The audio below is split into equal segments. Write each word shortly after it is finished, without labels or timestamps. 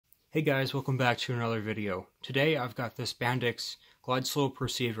Hey guys, welcome back to another video. Today I've got this Bandix Glideslope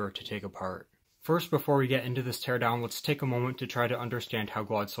receiver to take apart. First, before we get into this teardown, let's take a moment to try to understand how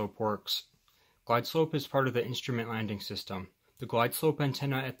Glideslope works. Glideslope is part of the instrument landing system. The Glideslope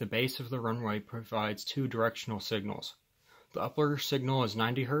antenna at the base of the runway provides two directional signals. The upper signal is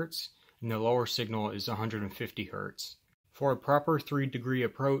 90 Hz and the lower signal is 150 Hz. For a proper 3-degree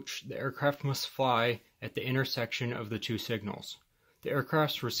approach, the aircraft must fly at the intersection of the two signals. The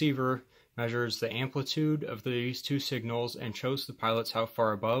aircraft's receiver measures the amplitude of these two signals and shows the pilots how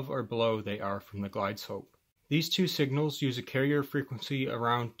far above or below they are from the glideslope. These two signals use a carrier frequency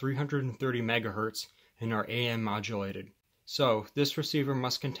around 330 MHz and are AM modulated. So, this receiver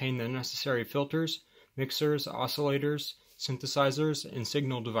must contain the necessary filters, mixers, oscillators, synthesizers, and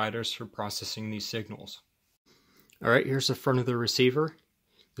signal dividers for processing these signals. Alright, here's the front of the receiver.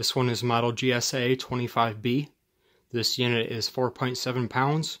 This one is model GSA-25B. This unit is 4.7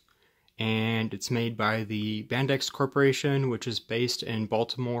 pounds, and it's made by the Bandix Corporation, which is based in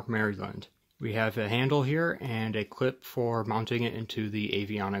Baltimore, Maryland. We have a handle here and a clip for mounting it into the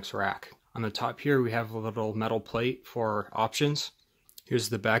avionics rack. On the top here we have a little metal plate for options. Here's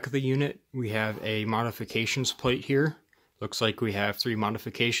the back of the unit. We have a modifications plate here. Looks like we have 3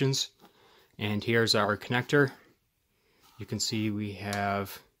 modifications. And here's our connector. You can see we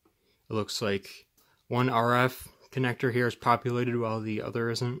have, it looks like, one RF connector here is populated while the other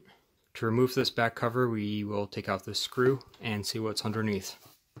isn't. To remove this back cover, we will take out this screw and see what's underneath.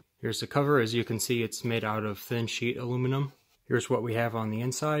 Here's the cover. As you can see, it's made out of thin sheet aluminum. Here's what we have on the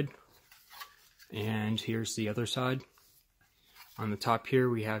inside, and here's the other side. On the top here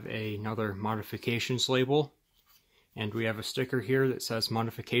we have another modifications label, and we have a sticker here that says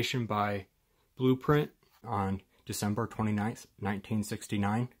modification by Blueprint on December 29th,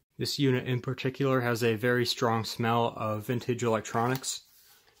 1969. This unit in particular has a very strong smell of vintage electronics,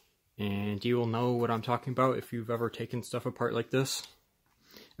 and you will know what I'm talking about if you've ever taken stuff apart like this.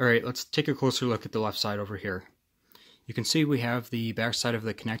 Alright, let's take a closer look at the left side over here. You can see we have the back side of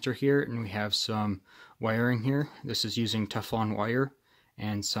the connector here, and we have some wiring here. This is using Teflon wire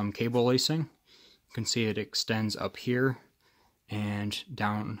and some cable lacing. You can see it extends up here and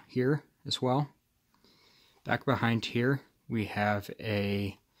down here as well. Back behind here we have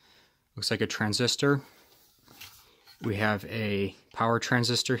a, looks like a transistor. We have a power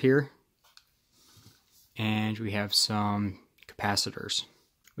transistor here, and we have some capacitors.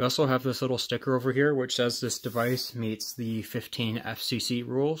 We also have this little sticker over here which says this device meets the 15 FCC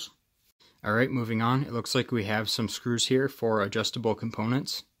rules. Alright, moving on. It looks like we have some screws here for adjustable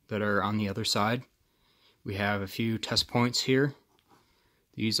components that are on the other side. We have a few test points here.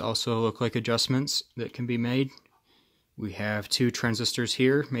 These also look like adjustments that can be made. We have 2 transistors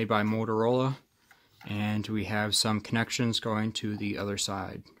here made by Motorola, and we have some connections going to the other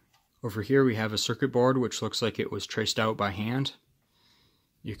side. Over here we have a circuit board which looks like it was traced out by hand.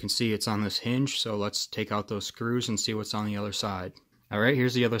 You can see it's on this hinge, so let's take out those screws and see what's on the other side. Alright,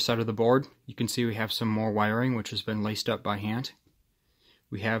 here's the other side of the board. You can see we have some more wiring which has been laced up by hand.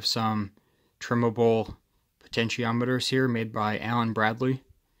 We have some trimmable potentiometers here made by Allen Bradley.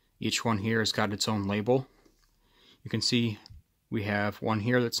 Each one here has got its own label. You can see we have one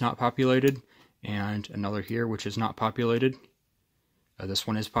here that's not populated and another here which is not populated. This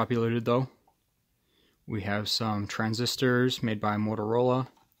one is populated though. We have some transistors made by Motorola.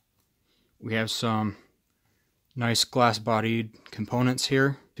 We have some nice glass-bodied components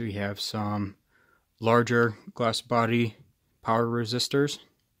here. We have some larger glass body power resistors.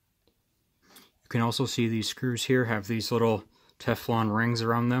 You can also see these screws here have these little Teflon rings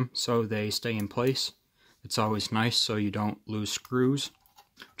around them so they stay in place. It's always nice so you don't lose screws.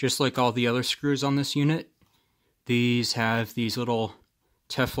 Just like all the other screws on this unit, these have these little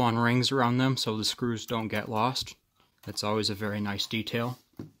Teflon rings around them so the screws don't get lost. That's always a very nice detail.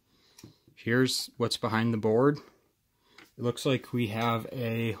 Here's what's behind the board. It looks like we have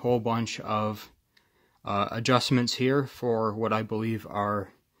a whole bunch of adjustments here for what I believe are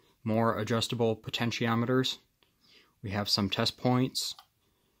more adjustable potentiometers. We have some test points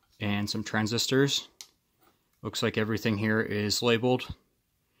and some transistors. Looks like everything here is labeled.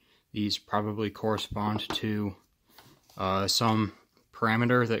 These probably correspond to some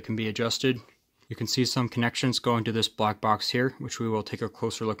parameter that can be adjusted. You can see some connections going to this black box here, which we will take a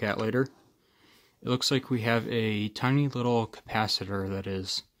closer look at later. It looks like we have a tiny little capacitor that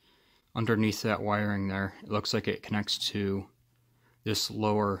is underneath that wiring there. It looks like it connects to this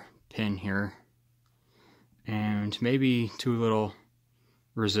lower pin here. And maybe 2 little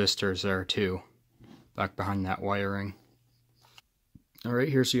resistors there too, back behind that wiring. Alright,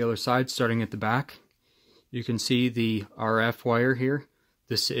 here's the other side starting at the back. You can see the RF wire here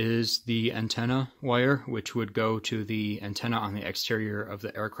This is the antenna wire, which would go to the antenna on the exterior of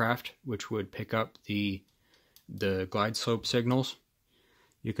the aircraft, which would pick up the glide slope signals.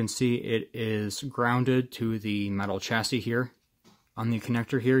 You can see it is grounded to the metal chassis here. On the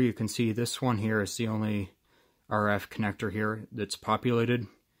connector here, you can see this one here is the only RF connector here that's populated.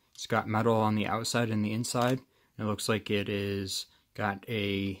 It's got metal on the outside and the inside. It looks like it is got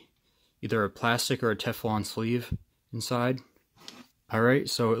either a plastic or a Teflon sleeve inside. Alright,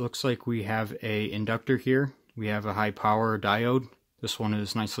 so it looks like we have a inductor here. We have a high power diode. This one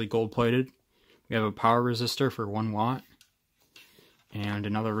is nicely gold plated. We have a power resistor for 1 watt. And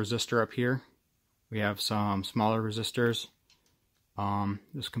another resistor up here. We have some smaller resistors.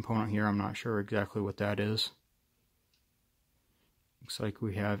 This component here, I'm not sure exactly what that is. Looks like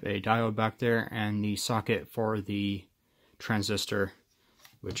we have a diode back there and the socket for the transistor,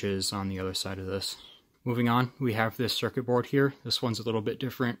 which is on the other side of this. Moving on, we have this circuit board here. This one's a little bit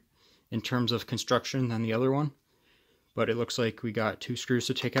different in terms of construction than the other one, but it looks like we got 2 screws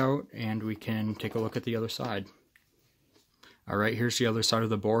to take out, and we can take a look at the other side. Alright, here's the other side of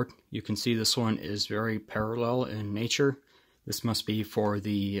the board. You can see this one is very parallel in nature. This must be for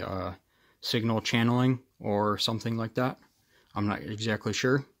the signal channeling or something like that. I'm not exactly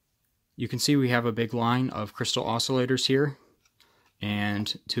sure. You can see we have a big line of crystal oscillators here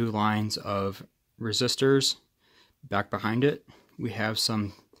and 2 lines of resistors back behind it. We have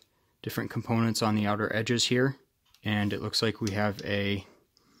some different components on the outer edges here, and it looks like we have a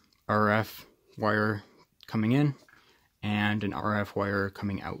RF wire coming in and an RF wire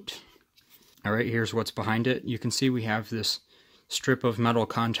coming out. Alright, here's what's behind it. You can see we have this strip of metal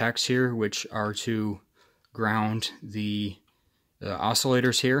contacts here, which are to ground the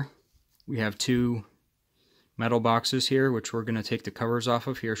oscillators here. We have 2 metal boxes here, which we're going to take the covers off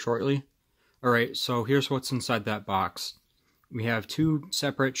of here shortly. Alright, so here's what's inside that box. We have 2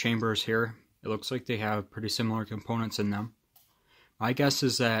 separate chambers here. It looks like they have pretty similar components in them. My guess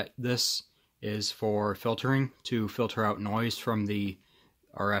is that this is for filtering, to filter out noise from the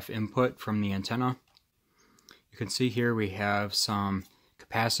RF input from the antenna. You can see here we have some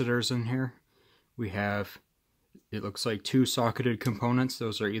capacitors in here. We have, it looks like 2 socketed components.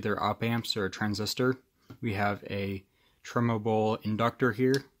 Those are either op amps or a transistor. We have a trimmable inductor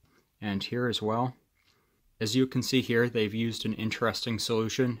here and here as well. As you can see here, they've used an interesting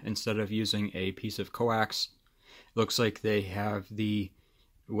solution. Instead of using a piece of coax, it looks like they have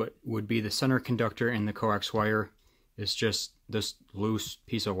what would be the center conductor, and the coax wire is just this loose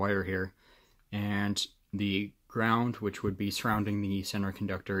piece of wire here, and the ground, which would be surrounding the center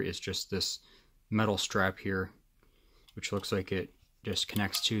conductor, is just this metal strap here, which looks like it just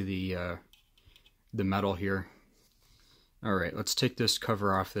connects to the metal here. Alright, let's take this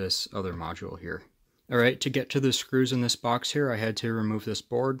cover off this other module here. Alright, to get to the screws in this box here, I had to remove this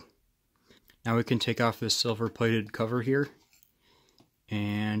board. Now we can take off this silver plated cover here,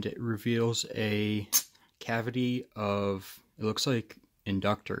 and it reveals a cavity of, it looks like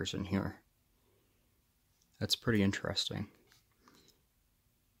inductors in here. That's pretty interesting.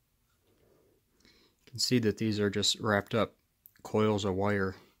 You can see that these are just wrapped up coils of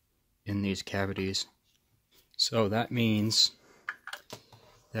wire in these cavities. So that means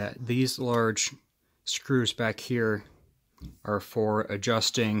that these large screws back here are for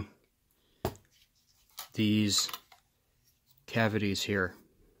adjusting these cavities here.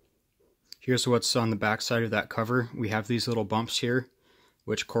 Here's what's on the back side of that cover. We have these little bumps here,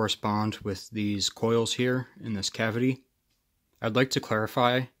 which correspond with these coils here in this cavity. I'd like to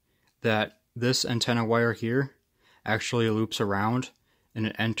clarify that this antenna wire here actually loops around and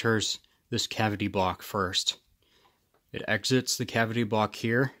it enters this cavity block first. It exits the cavity block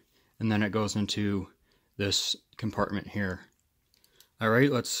here, and then it goes into this compartment here. Alright,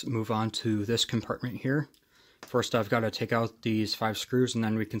 let's move on to this compartment here. First, I've got to take out these 5 screws, and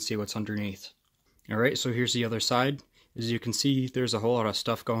then we can see what's underneath. Alright, so here's the other side. As you can see, there's a whole lot of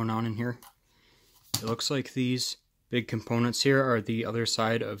stuff going on in here. It looks like these big components here are the other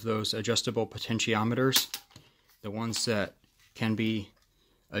side of those adjustable potentiometers. The ones that can be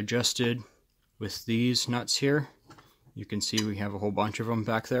adjusted with these nuts here. You can see we have a whole bunch of them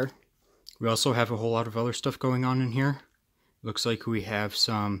back there. We also have a whole lot of other stuff going on in here. Looks like we have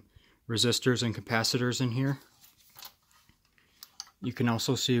some resistors and capacitors in here. You can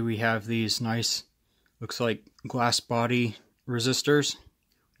also see we have these nice, looks like glass body resistors.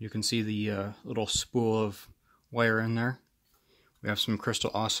 You can see the little spool of wire in there. We have some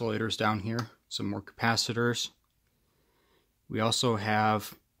crystal oscillators down here, some more capacitors. We also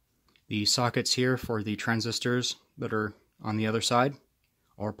have the sockets here for the transistors that are on the other side,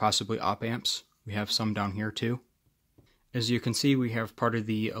 or possibly op amps. We have some down here too. As you can see, we have part of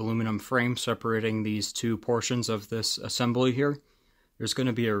the aluminum frame separating these two portions of this assembly here. There's going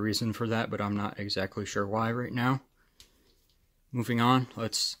to be a reason for that, but I'm not exactly sure why right now. Moving on,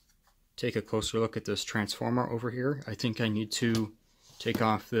 let's take a closer look at this transformer over here. I think I need to take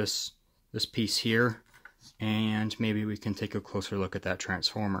off this piece here, and maybe we can take a closer look at that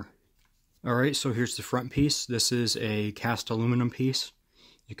transformer. Alright, so here's the front piece. This is a cast aluminum piece.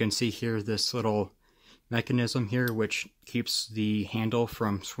 You can see here this little mechanism here which keeps the handle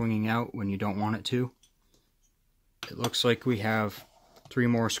from swinging out when you don't want it to. It looks like we have 3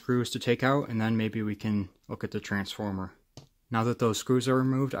 more screws to take out, and then maybe we can look at the transformer. Now that those screws are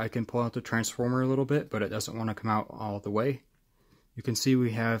removed, I can pull out the transformer a little bit, but it doesn't want to come out all the way. You can see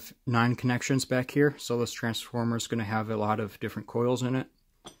we have 9 connections back here, so this transformer is going to have a lot of different coils in it.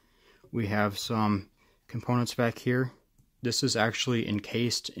 We have some components back here. This is actually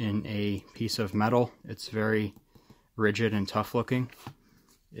encased in a piece of metal. It's very rigid and tough looking.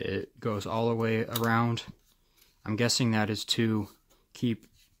 It goes all the way around. I'm guessing that is to keep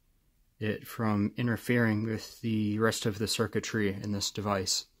it from interfering with the rest of the circuitry in this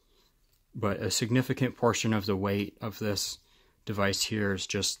device. But a significant portion of the weight of this device here is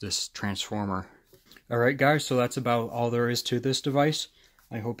just this transformer. Alright guys, so that's about all there is to this device.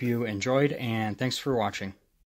 I hope you enjoyed, and thanks for watching.